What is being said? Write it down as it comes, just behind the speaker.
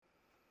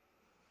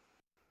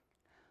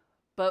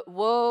But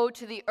woe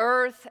to the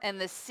earth and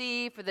the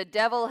sea, for the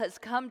devil has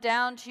come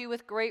down to you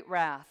with great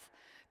wrath,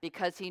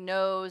 because he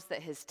knows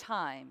that his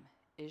time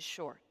is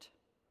short.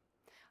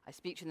 I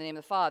speak to you in the name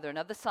of the Father, and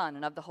of the Son,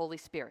 and of the Holy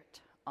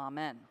Spirit.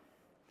 Amen.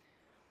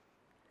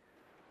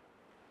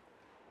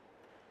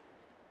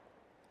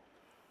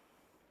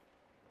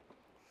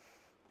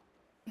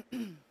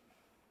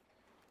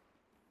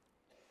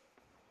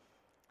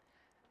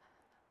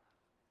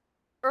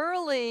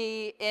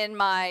 Early in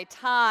my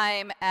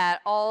time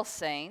at All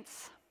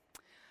Saints,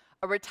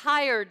 a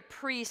retired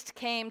priest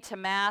came to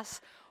Mass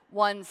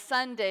one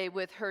Sunday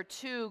with her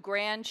 2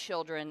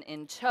 grandchildren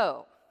in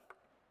tow.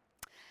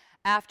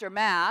 After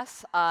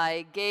Mass,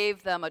 I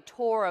gave them a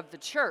tour of the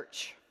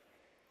church.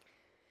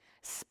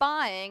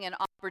 Spying an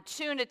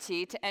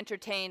opportunity to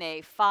entertain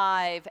a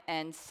 5-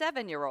 and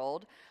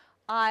 7-year-old,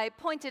 I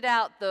pointed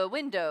out the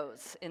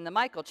windows in the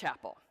Michael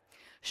Chapel,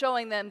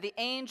 showing them the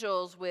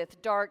angels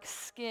with dark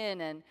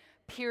skin and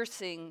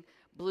piercing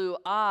blue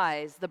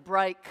eyes, the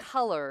bright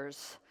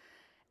colors.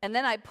 And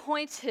then I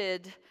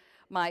pointed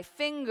my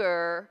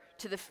finger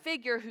to the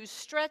figure who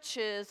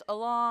stretches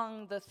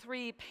along the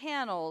 3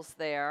 panels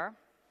there.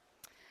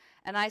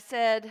 And I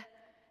said,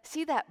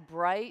 "See that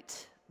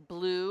bright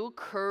blue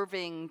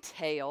curving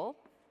tail?"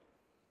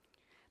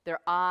 Their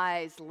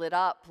eyes lit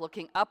up,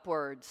 looking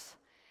upwards.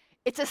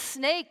 "It's a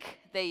snake,"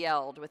 they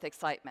yelled with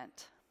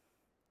excitement.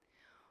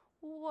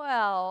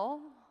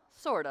 "Well,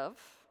 sort of,"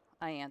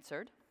 I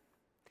answered.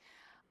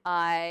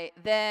 I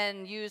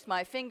then used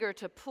my finger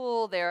to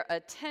pull their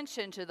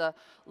attention to the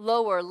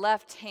lower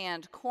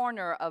left-hand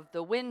corner of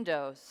the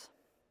windows.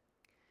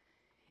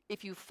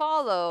 "If you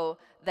follow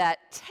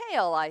that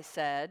tail," I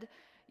said,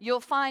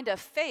 "you'll find a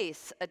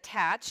face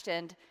attached,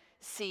 and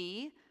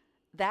see,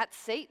 that's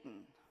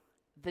Satan,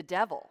 the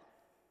devil."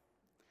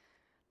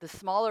 The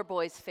smaller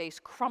boy's face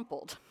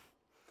crumpled,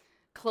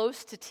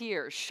 close to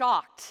tears,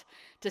 shocked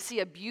to see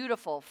a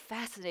beautiful,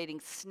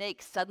 fascinating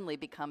snake suddenly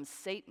become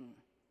Satan.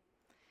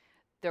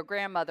 Their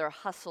grandmother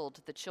hustled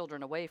the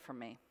children away from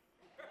me.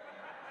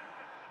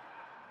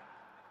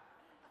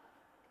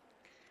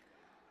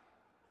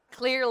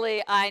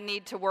 Clearly, I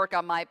need to work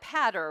on my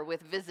patter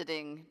with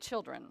visiting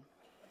children.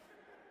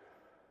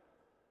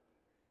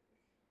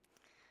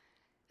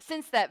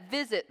 Since that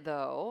visit,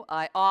 though,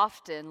 I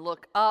often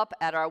look up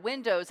at our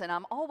windows and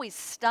I'm always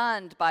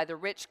stunned by the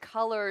rich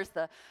colors,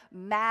 the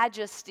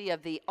majesty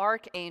of the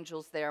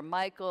archangels there,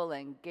 Michael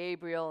and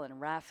Gabriel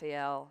and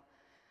Raphael.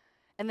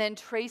 And then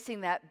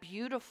tracing that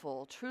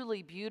beautiful,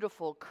 truly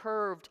beautiful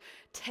curved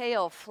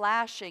tail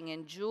flashing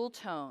in jewel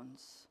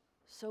tones,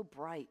 so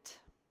bright.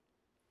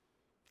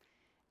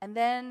 And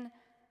then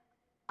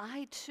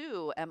I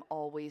too am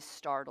always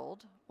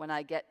startled when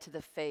I get to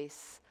the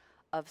face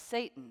of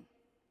Satan.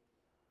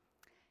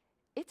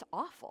 It's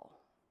awful.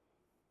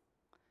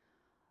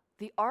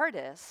 The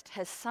artist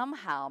has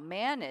somehow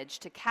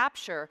managed to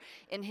capture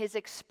in his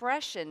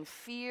expression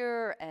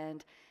fear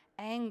and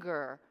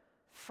anger,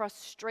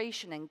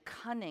 frustration and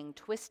cunning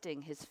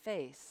twisting his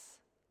face.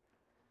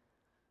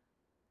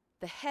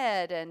 The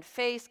head and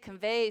face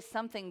conveys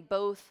something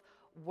both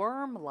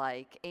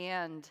worm-like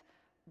and,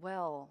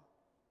 well,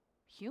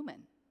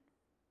 human.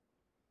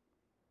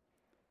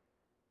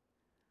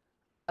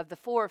 Of the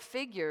 4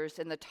 figures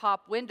in the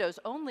top windows,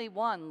 only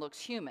one looks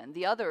human.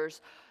 The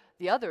others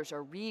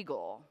are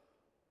regal.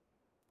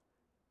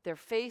 Their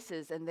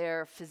faces and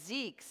their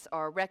physiques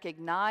are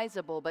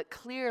recognizable, but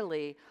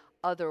clearly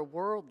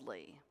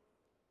otherworldly,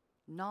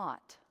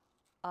 not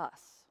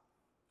us.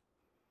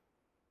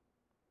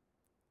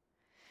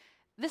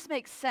 This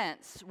makes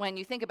sense when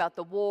you think about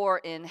the war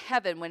in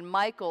heaven, when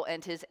Michael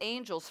and his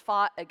angels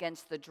fought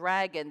against the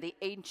dragon, the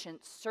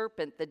ancient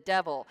serpent, the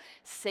devil,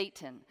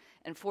 Satan,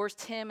 and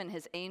forced him and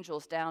his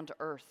angels down to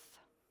earth.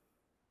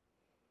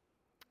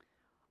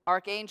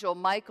 Archangel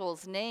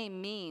Michael's name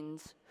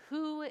means,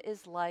 "Who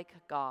is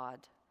like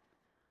God?"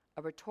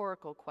 A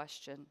rhetorical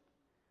question.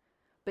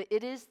 But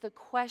it is the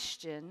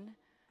question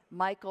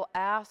Michael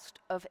asked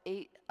of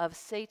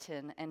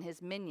Satan and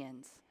his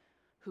minions,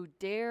 who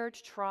dared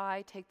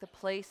try take the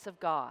place of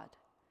God,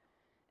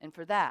 and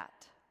for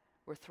that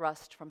were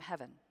thrust from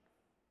heaven.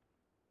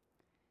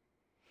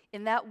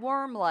 In that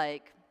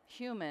worm-like,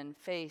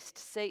 human-faced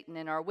Satan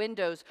in our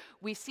windows,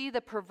 we see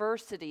the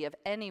perversity of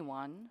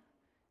anyone,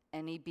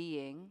 any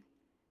being,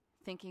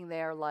 thinking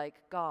they are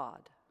like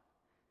God.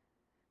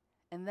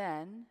 And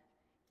then,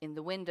 in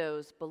the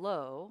windows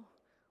below,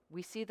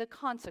 we see the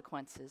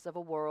consequences of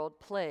a world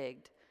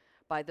plagued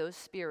by those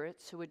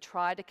spirits who would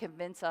try to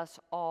convince us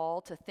all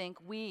to think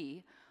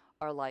we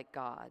are like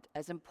God,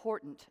 as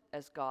important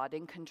as God,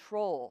 in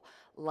control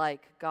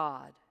like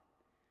God.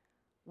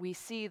 We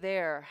see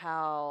there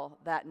how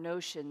that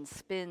notion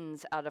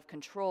spins out of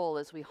control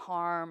as we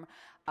harm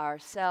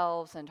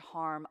ourselves and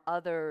harm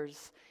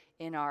others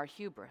in our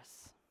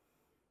hubris.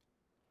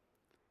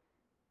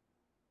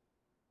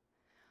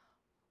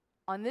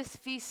 On this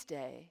feast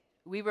day,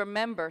 we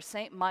remember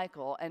St.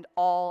 Michael and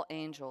all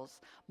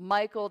angels.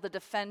 Michael, the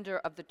defender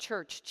of the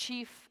church,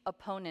 chief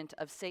opponent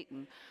of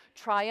Satan,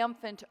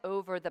 triumphant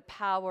over the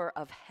power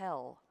of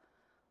hell,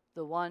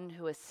 the one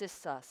who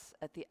assists us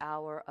at the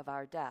hour of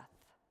our death.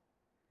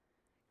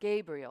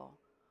 Gabriel,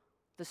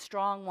 the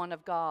strong one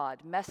of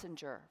God,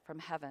 messenger from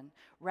heaven.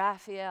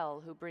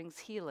 Raphael, who brings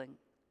healing.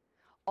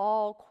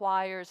 All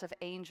choirs of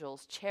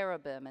angels,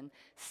 cherubim and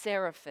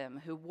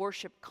seraphim, who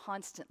worship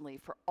constantly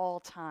for all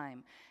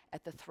time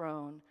at the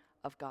throne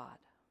of God.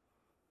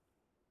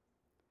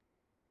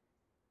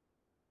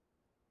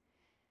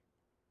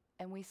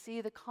 And we see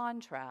the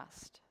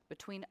contrast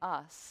between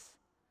us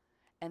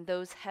and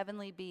those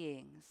heavenly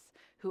beings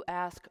who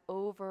ask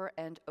over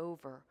and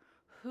over,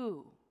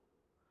 who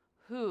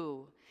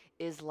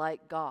is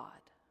like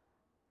God?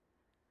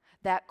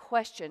 That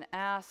question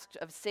asked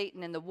of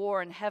Satan in the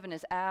war in heaven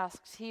is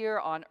asked here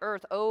on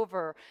earth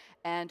over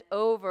and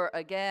over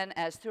again,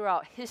 as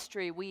throughout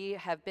history we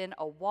have been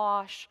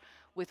awash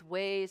with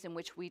ways in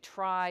which we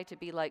try to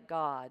be like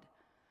God.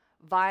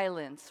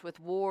 Violence with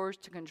wars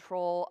to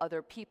control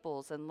other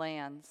peoples and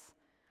lands.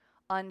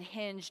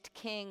 Unhinged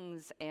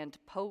kings and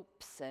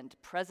popes and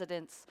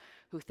presidents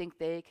who think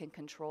they can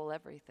control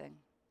everything.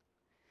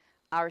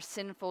 Our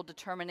sinful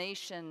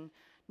determination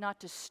not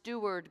to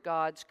steward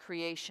God's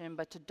creation,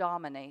 but to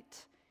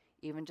dominate,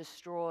 even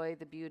destroy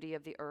the beauty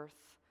of the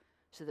earth,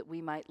 so that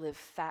we might live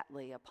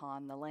fatly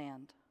upon the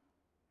land.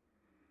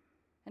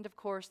 And of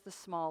course, the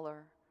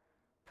smaller,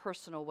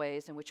 personal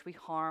ways in which we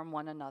harm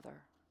one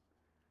another,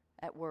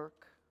 at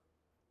work,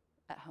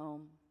 at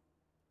home,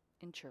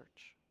 in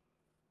church.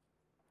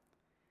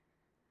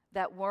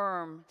 That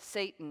worm,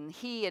 Satan,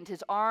 he and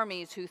his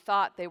armies who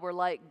thought they were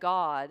like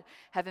God,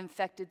 have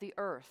infected the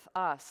earth,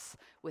 us,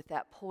 with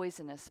that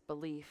poisonous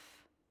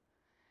belief.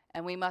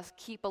 And we must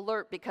keep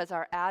alert because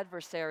our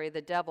adversary,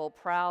 the devil,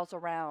 prowls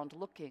around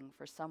looking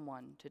for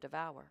someone to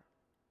devour.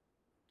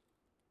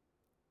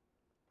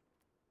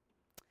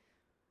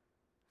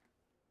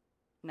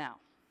 Now,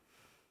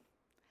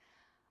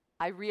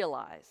 I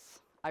realize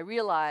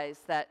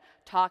that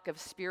talk of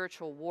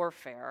spiritual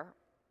warfare,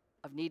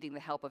 of needing the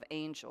help of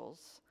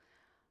angels,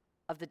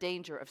 of the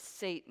danger of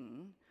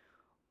Satan,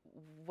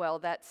 well,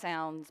 that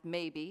sounds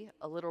maybe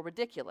a little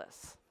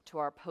ridiculous to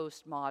our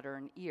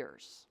postmodern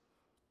ears.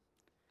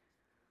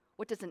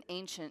 What does an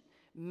ancient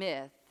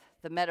myth,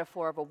 the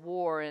metaphor of a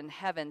war in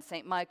heaven,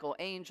 St. Michael,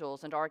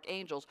 angels and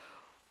archangels,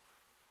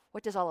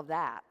 what does all of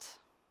that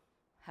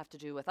have to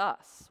do with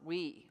us?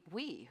 We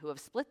who have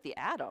split the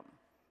atom,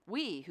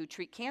 we who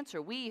treat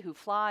cancer, we who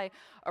fly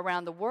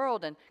around the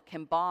world and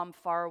can bomb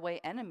faraway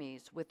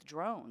enemies with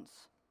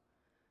drones.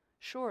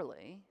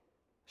 Surely,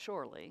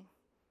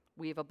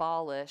 we've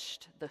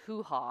abolished the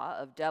hoo-ha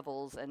of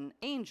devils and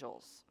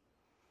angels.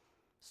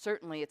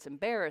 Certainly, it's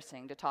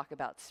embarrassing to talk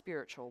about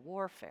spiritual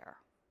warfare.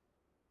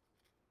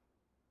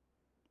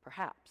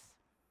 Perhaps.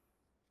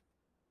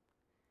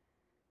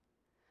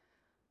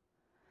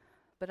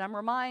 But I'm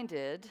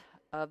reminded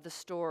of the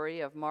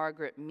story of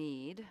Margaret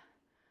Mead,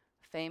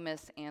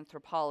 famous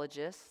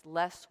anthropologist,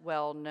 less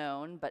well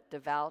known but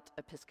devout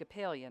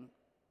Episcopalian.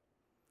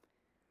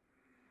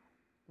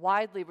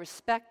 Widely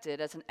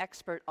respected as an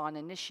expert on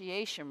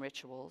initiation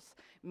rituals,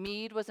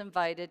 Mead was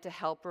invited to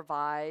help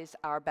revise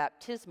our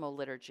baptismal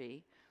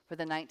liturgy for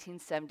the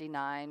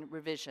 1979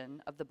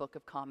 revision of the Book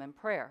of Common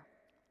Prayer.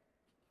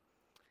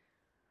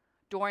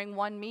 During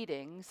one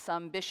meeting,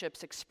 some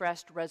bishops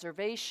expressed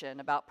reservation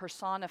about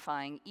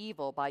personifying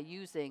evil by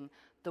using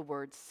the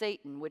word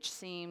Satan, which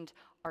seemed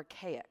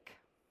archaic.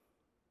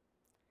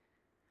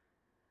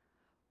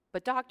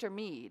 But Dr.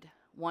 Mead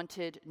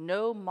wanted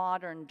no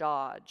modern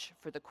dodge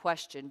for the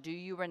question, do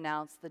you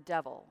renounce the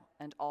devil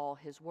and all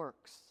his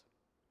works?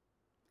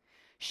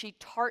 She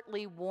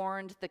tartly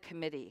warned the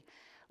committee,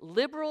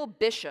 liberal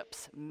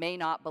bishops may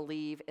not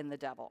believe in the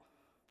devil,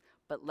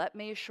 but let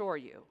me assure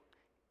you,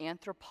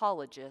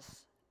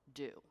 anthropologists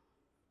do.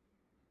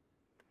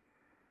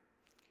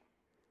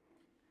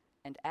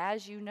 And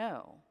as you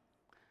know,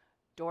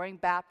 during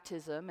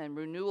baptism and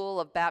renewal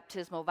of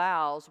baptismal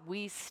vows,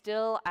 we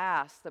still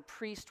ask, the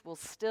priest will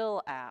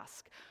still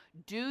ask,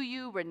 do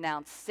you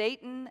renounce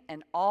Satan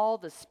and all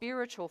the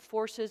spiritual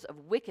forces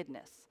of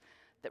wickedness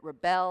that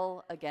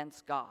rebel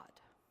against God?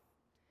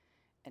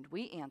 And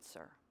we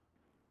answer,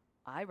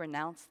 I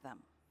renounce them.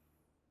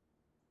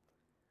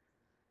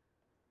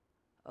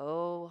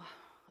 Oh,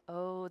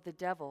 the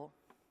devil,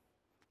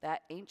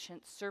 that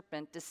ancient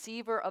serpent,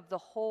 deceiver of the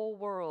whole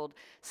world,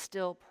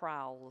 still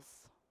prowls.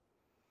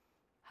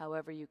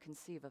 However you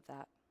conceive of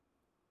that.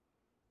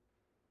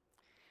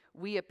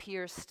 We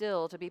appear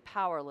still to be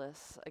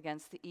powerless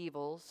against the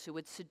evils who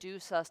would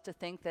seduce us to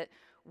think that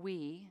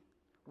we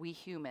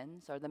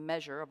humans, are the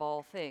measure of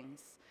all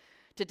things,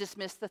 to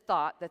dismiss the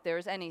thought that there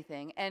is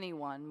anything,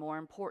 anyone more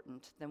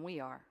important than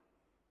we are.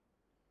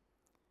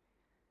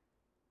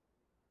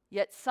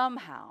 Yet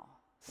somehow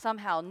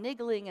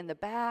niggling in the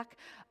back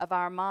of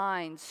our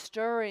minds,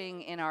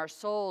 stirring in our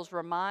souls,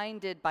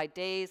 reminded by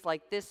days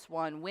like this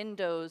one,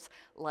 windows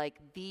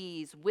like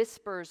these,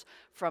 whispers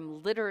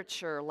from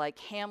literature like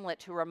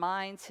Hamlet, who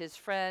reminds his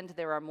friend,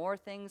 there are more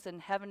things in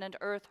heaven and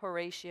earth,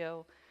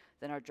 Horatio,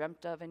 than are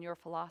dreamt of in your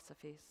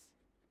philosophies.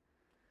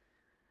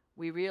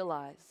 We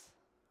realize,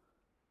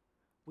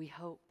 we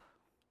hope,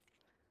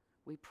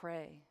 we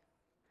pray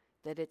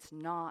that it's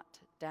not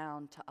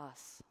down to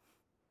us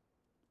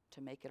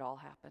to make it all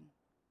happen.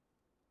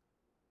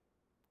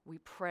 We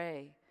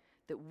pray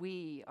that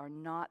we are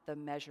not the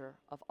measure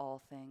of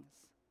all things,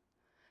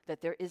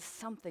 that there is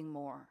something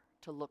more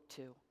to look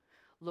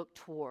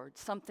toward,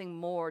 something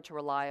more to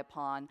rely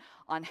upon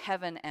on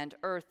heaven and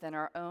earth than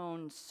our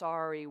own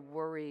sorry,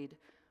 worried,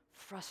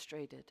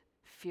 frustrated,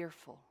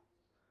 fearful,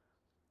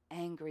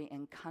 angry,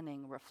 and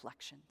cunning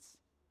reflections.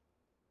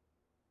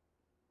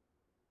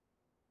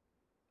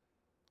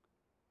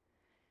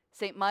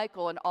 St.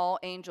 Michael and all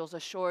angels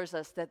assures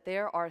us that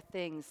there are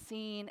things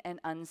seen and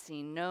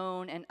unseen,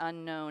 known and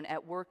unknown,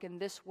 at work in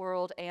this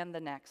world and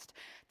the next,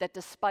 that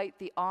despite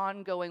the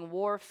ongoing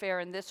warfare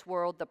in this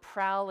world, the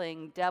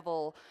prowling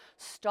devil,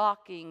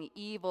 stalking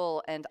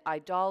evil and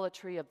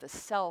idolatry of the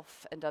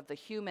self and of the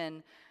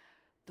human,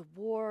 the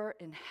war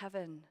in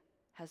heaven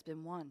has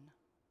been won.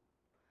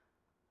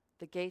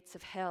 The gates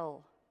of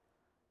hell,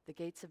 the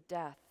gates of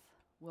death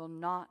will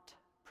not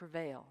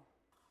prevail.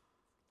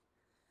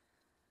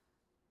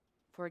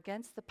 For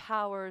against the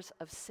powers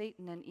of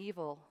Satan and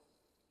evil,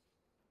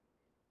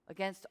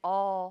 against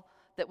all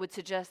that would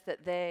suggest that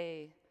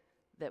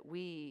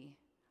we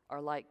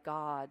are like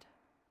God,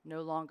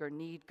 no longer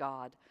need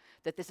God,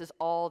 that this is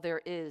all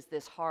there is,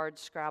 this hard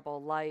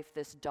scrabble life,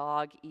 this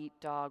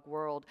dog-eat-dog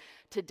world.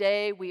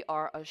 Today we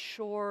are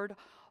assured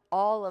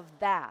all of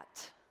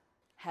that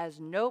has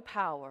no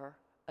power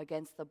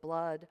against the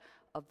blood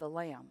of the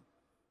Lamb,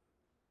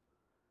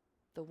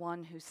 the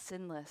one who's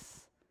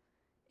sinless,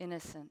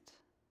 innocent,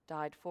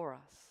 died for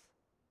us,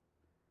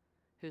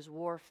 whose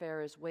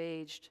warfare is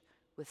waged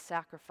with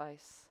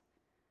sacrifice,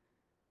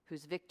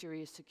 whose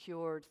victory is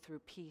secured through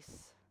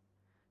peace,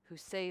 who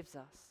saves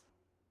us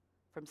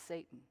from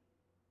Satan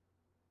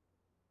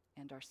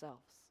and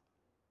ourselves.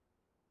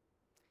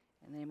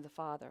 In the name of the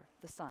Father,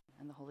 the Son,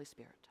 and the Holy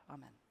Spirit.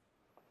 Amen.